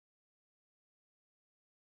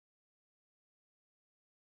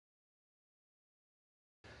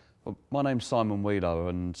Well, my name's Simon Wheeler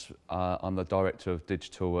and I'm the Director of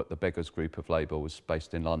Digital at the Beggars Group of labels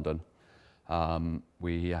based in London.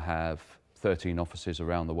 We have 13 offices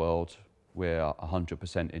around the world. We're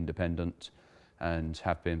 100% independent and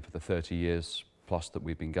have been for the 30 years plus that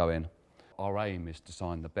we've been going. Our aim is to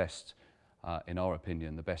sign the best, in our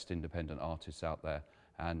opinion, the best independent artists out there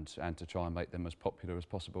and to try and make them as popular as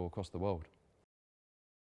possible across the world.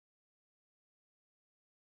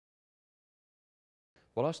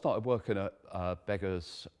 Well, I started working at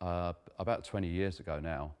Beggars about 20 years ago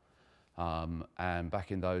now, and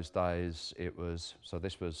back in those days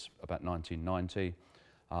this was about 1990.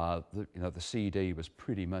 The CD was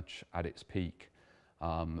pretty much at its peak.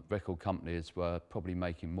 Record companies were probably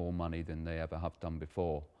making more money than they ever have done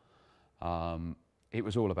before. It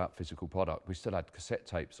was all about physical product. We still had cassette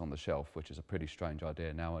tapes on the shelf, which is a pretty strange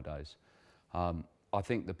idea nowadays. I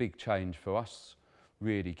think the big change for us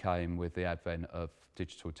really came with the advent of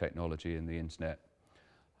digital technology and the internet.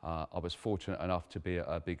 I was fortunate enough to be at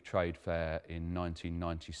a big trade fair in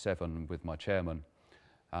 1997 with my chairman,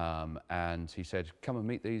 and he said, come and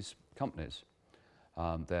meet these companies.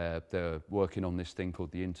 They're working on this thing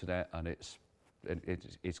called the internet, and it's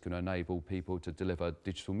going to enable people to deliver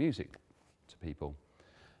digital music to people.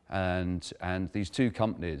 And these two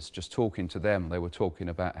companies, just talking to them, they were talking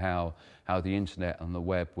about how the internet and the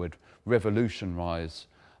web would revolutionise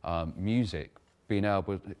music,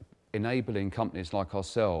 enabling companies like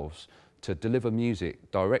ourselves to deliver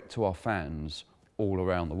music direct to our fans all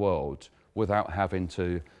around the world without having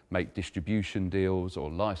to make distribution deals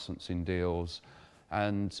or licensing deals.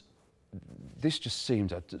 And this just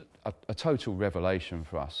seemed a total revelation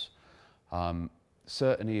for us.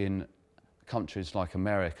 Certainly in countries like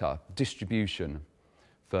America, distribution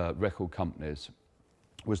for record companies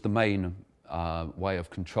was the main way of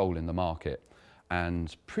controlling the market,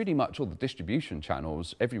 and pretty much all the distribution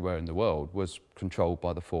channels everywhere in the world was controlled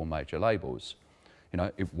by the four major labels. You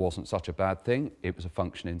know, it wasn't such a bad thing. It was a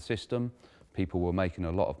functioning system. People were making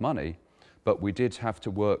a lot of money, but we did have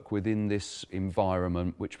to work within this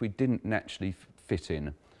environment which we didn't naturally fit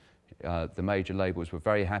in. The major labels were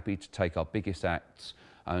very happy to take our biggest acts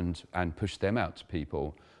and push them out to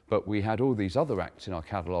people. But we had all these other acts in our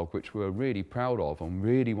catalogue which we were really proud of and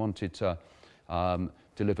really wanted to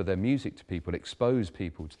deliver their music to people, expose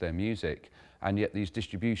people to their music. And yet these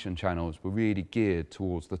distribution channels were really geared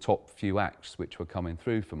towards the top few acts which were coming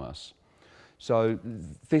through from us. So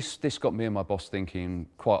this got me and my boss thinking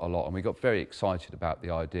quite a lot, and we got very excited about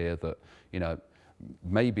the idea that, you know,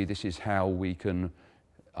 maybe this is how we can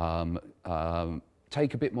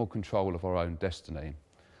take a bit more control of our own destiny.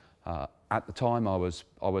 At the time, I was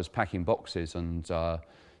packing boxes and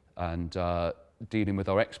dealing with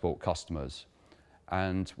our export customers,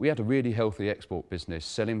 and we had a really healthy export business,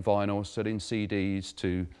 selling vinyl, selling CDs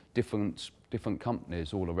to different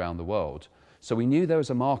companies all around the world. So we knew there was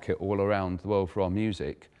a market all around the world for our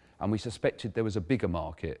music, and we suspected there was a bigger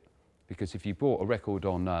market, because if you bought a record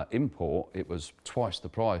on import, it was twice the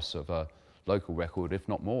price of a local record, if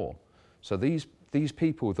not more. So these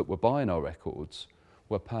people that were buying our records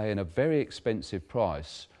were paying a very expensive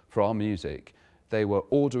price for our music. They were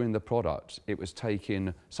ordering the product. It was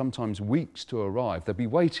taking sometimes weeks to arrive. They'd be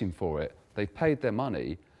waiting for it. They paid their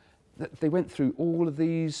money. They went through all of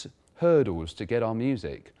these hurdles to get our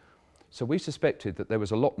music. So we suspected that there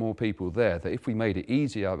was a lot more people there, that if we made it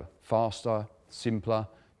easier, faster, simpler,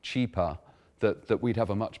 cheaper, that we'd have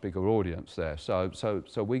a much bigger audience there. So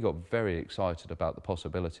we got very excited about the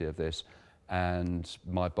possibility of this, and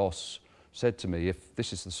my boss said to me, if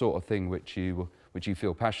this is the sort of thing which you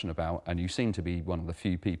feel passionate about, and you seem to be one of the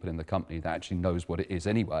few people in the company that actually knows what it is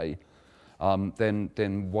anyway,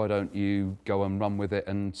 then why don't you go and run with it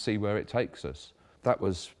and see where it takes us? That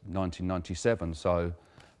was 1997, so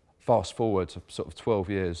fast forward to sort of 12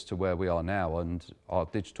 years to where we are now, and our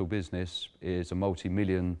digital business is a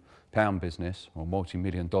multi-million pound business or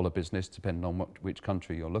multi-million-dollar business, depending on which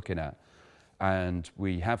country you're looking at. And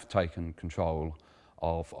we have taken control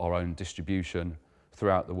of our own distribution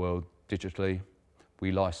throughout the world digitally.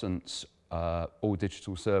 We license all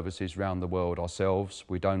digital services around the world ourselves.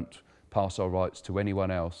 We don't pass our rights to anyone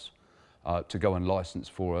else to go and license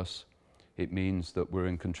for us. It means that we're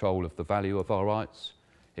in control of the value of our rights.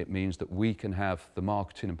 It means that we can have the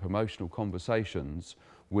marketing and promotional conversations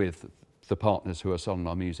with the partners who are selling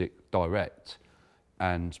our music direct,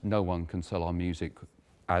 and no one can sell our music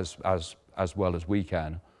as well as we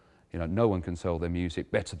can. You know, no one can sell their music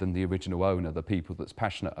better than the original owner, the people that's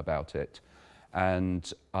passionate about it. And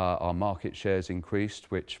our market share's increased,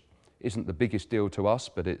 which isn't the biggest deal to us,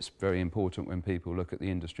 but it's very important when people look at the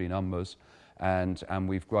industry numbers. And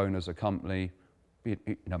we've grown as a company you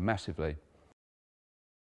know, massively.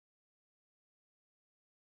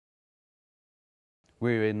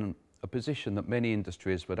 We're in a position that many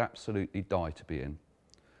industries would absolutely die to be in.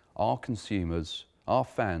 Our consumers, our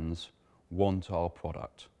fans want our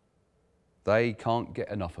product. They can't get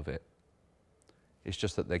enough of it. It's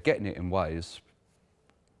just that they're getting it in ways,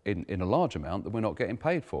 in a large amount, that we're not getting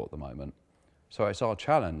paid for at the moment. So it's our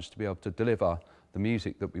challenge to be able to deliver the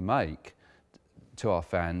music that we make to our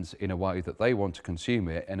fans in a way that they want to consume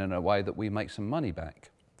it and in a way that we make some money back.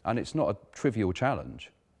 And it's not a trivial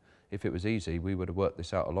challenge. If it was easy, we would have worked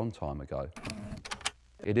this out a long time ago.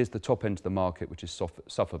 It is the top end of the market which has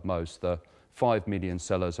suffered most. The 5 million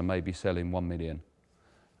sellers are maybe selling 1 million.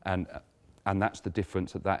 And that's the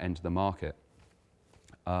difference at that end of the market.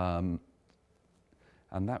 And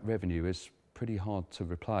that revenue is pretty hard to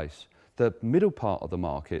replace. The middle part of the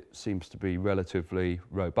market seems to be relatively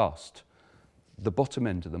robust. The bottom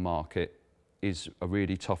end of the market is a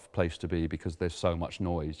really tough place to be because there's so much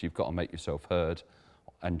noise. You've got to make yourself heard,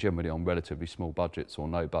 and generally on relatively small budgets or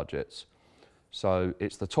no budgets. So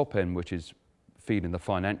it's the top end which is feeling the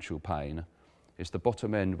financial pain. It's the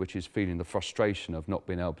bottom end which is feeling the frustration of not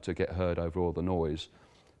being able to get heard over all the noise.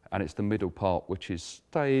 And it's the middle part which is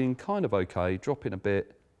staying kind of okay, dropping a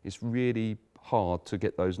bit. It's really hard to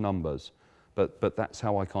get those numbers. But that's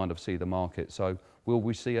how I kind of see the market. So will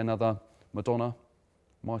we see another Madonna,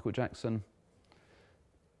 Michael Jackson?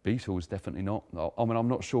 Beatles, definitely not. I mean, I'm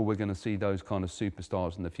not sure we're going to see those kind of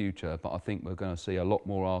superstars in the future, but I think we're going to see a lot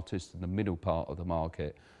more artists in the middle part of the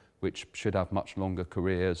market, which should have much longer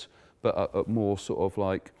careers, but at more sort of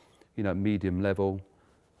like, you know, medium level.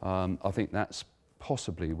 I think that's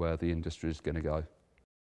possibly where the industry is going to go.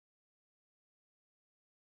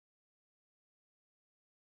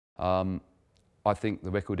 I think the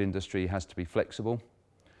record industry has to be flexible.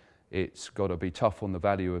 It's got to be tough on the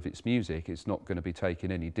value of its music. It's not going to be taking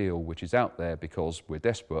any deal which is out there because we're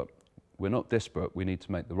desperate. We're not desperate. We need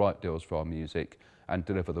to make the right deals for our music and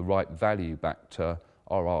deliver the right value back to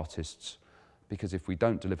our artists. Because if we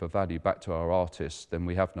don't deliver value back to our artists, then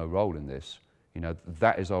we have no role in this. You know,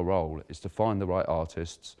 that is our role, is to find the right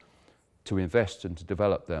artists, to invest and to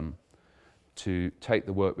develop them, to take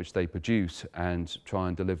the work which they produce and try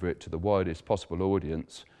and deliver it to the widest possible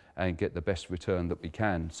audience and get the best return that we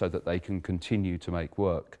can so that they can continue to make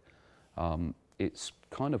work. It's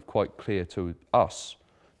kind of quite clear to us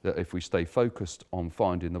that if we stay focused on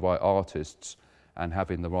finding the right artists and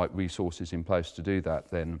having the right resources in place to do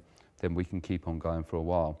that, then we can keep on going for a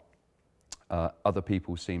while. Other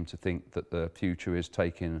people seem to think that the future is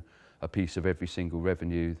taking a piece of every single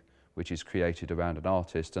revenue which is created around an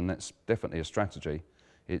artist, and that's definitely a strategy.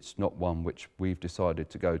 It's not one which we've decided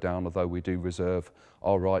to go down, although we do reserve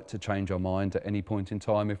our right to change our mind at any point in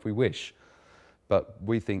time if we wish. But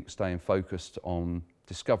we think staying focused on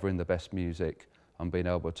discovering the best music and being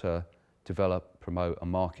able to develop, promote and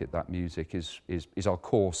market that music is our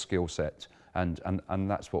core skill set, and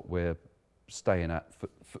that's what we're staying at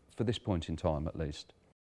for this point in time at least.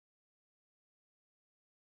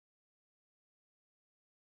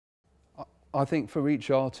 I think for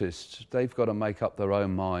each artist, they've got to make up their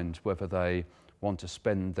own mind whether they want to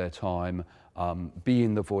spend their time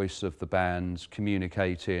being the voice of the band,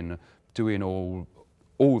 communicating, doing all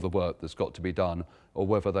the work that's got to be done, or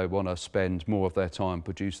whether they want to spend more of their time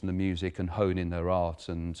producing the music and honing their art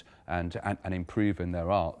and improving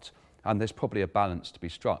their art. And there's probably a balance to be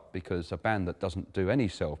struck, because a band that doesn't do any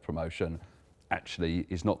self-promotion actually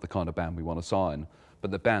is not the kind of band we want to sign.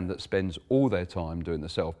 But the band that spends all their time doing the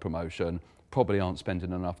self-promotion probably aren't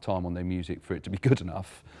spending enough time on their music for it to be good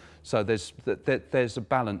enough. So there's a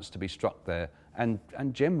balance to be struck there, and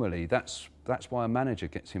generally that's why a manager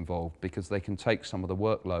gets involved, because they can take some of the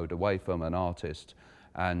workload away from an artist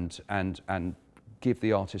and give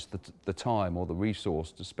the artist the time or the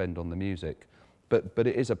resource to spend on the music. But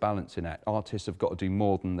it is a balancing act. Artists have got to do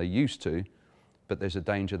more than they used to, but there's a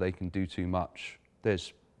danger they can do too much.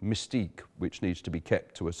 There's mystique which needs to be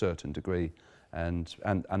kept to a certain degree, and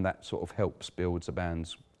that sort of helps builds a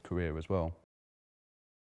band's career as well.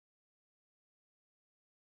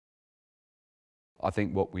 I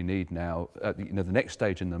think what we need now, you know, the next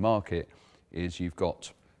stage in the market is you've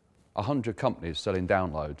got 100 companies selling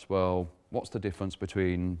downloads. Well, what's the difference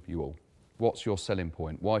between you all? What's your selling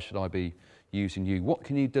point? Why should I be using you? What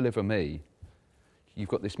can you deliver me? You've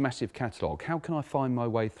got this massive catalogue. How can I find my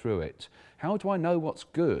way through it? How do I know what's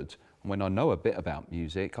good? When I know a bit about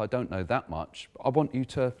music, I don't know that much. I want you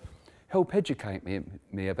to help educate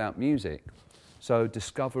me about music. So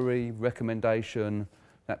discovery, recommendation,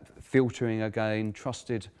 that filtering again,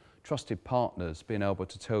 trusted partners being able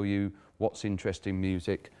to tell you what's interesting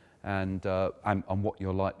music and what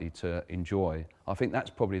you're likely to enjoy. I think that's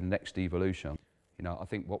probably the next evolution. You know, I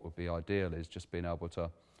think what would be ideal is just being able to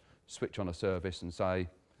switch on a service and say,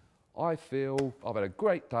 I feel I've had a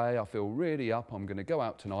great day, I feel really up, I'm going to go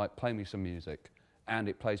out tonight, play me some music. And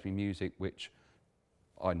it plays me music which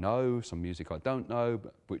I know, some music I don't know,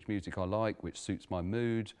 but which music I like, which suits my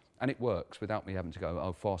mood, and it works without me having to go,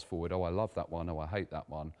 oh, fast forward, oh, I love that one, oh, I hate that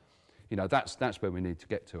one. You know, that's where we need to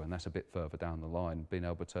get to, and that's a bit further down the line, being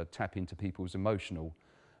able to tap into people's emotional,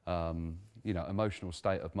 you know, emotional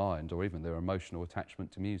state of mind, or even their emotional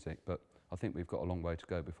attachment to music. But I think we've got a long way to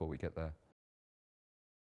go before we get there.